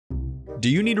Do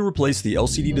you need to replace the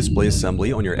LCD display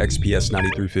assembly on your XPS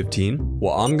 9315?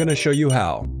 Well, I'm going to show you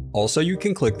how. Also, you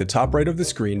can click the top right of the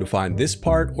screen to find this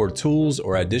part or tools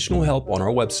or additional help on our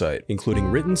website, including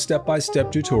written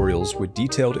step-by-step tutorials with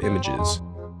detailed images.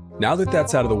 Now that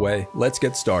that's out of the way, let's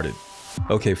get started.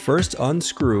 Okay, first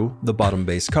unscrew the bottom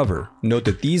base cover. Note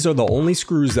that these are the only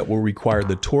screws that will require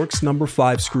the Torx number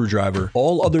 5 screwdriver.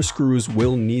 All other screws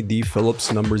will need the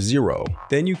Phillips number 0.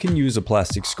 Then you can use a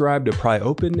plastic scribe to pry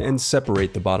open and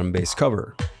separate the bottom base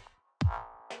cover.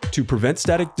 To prevent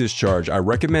static discharge, I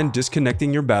recommend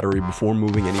disconnecting your battery before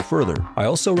moving any further. I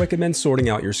also recommend sorting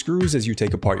out your screws as you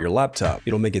take apart your laptop.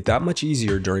 It'll make it that much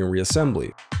easier during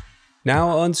reassembly.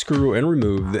 Now unscrew and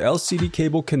remove the LCD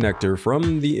cable connector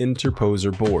from the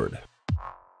interposer board.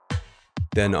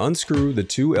 Then unscrew the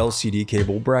 2 LCD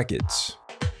cable brackets.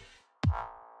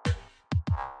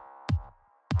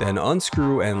 Then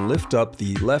unscrew and lift up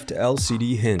the left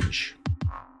LCD hinge.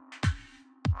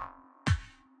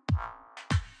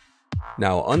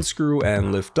 Now unscrew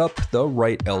and lift up the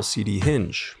right LCD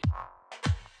hinge.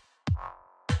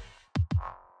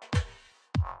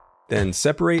 Then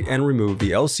separate and remove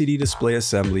the LCD display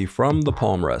assembly from the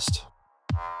palm rest.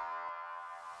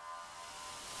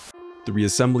 The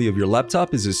reassembly of your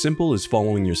laptop is as simple as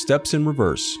following your steps in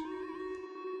reverse.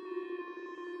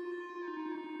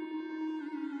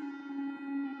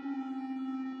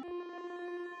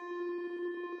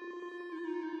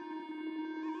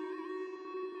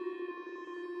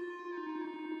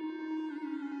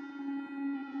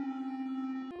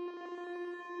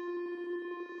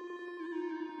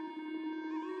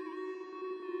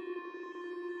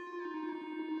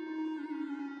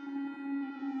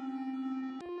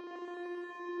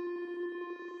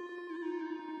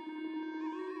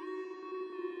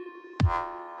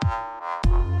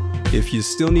 If you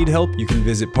still need help, you can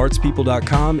visit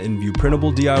Parts-People.com and view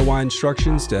printable DIY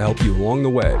instructions to help you along the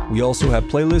way. We also have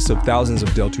playlists of thousands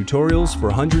of Dell tutorials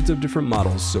for hundreds of different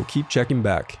models, so keep checking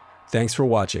back. Thanks for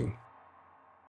watching.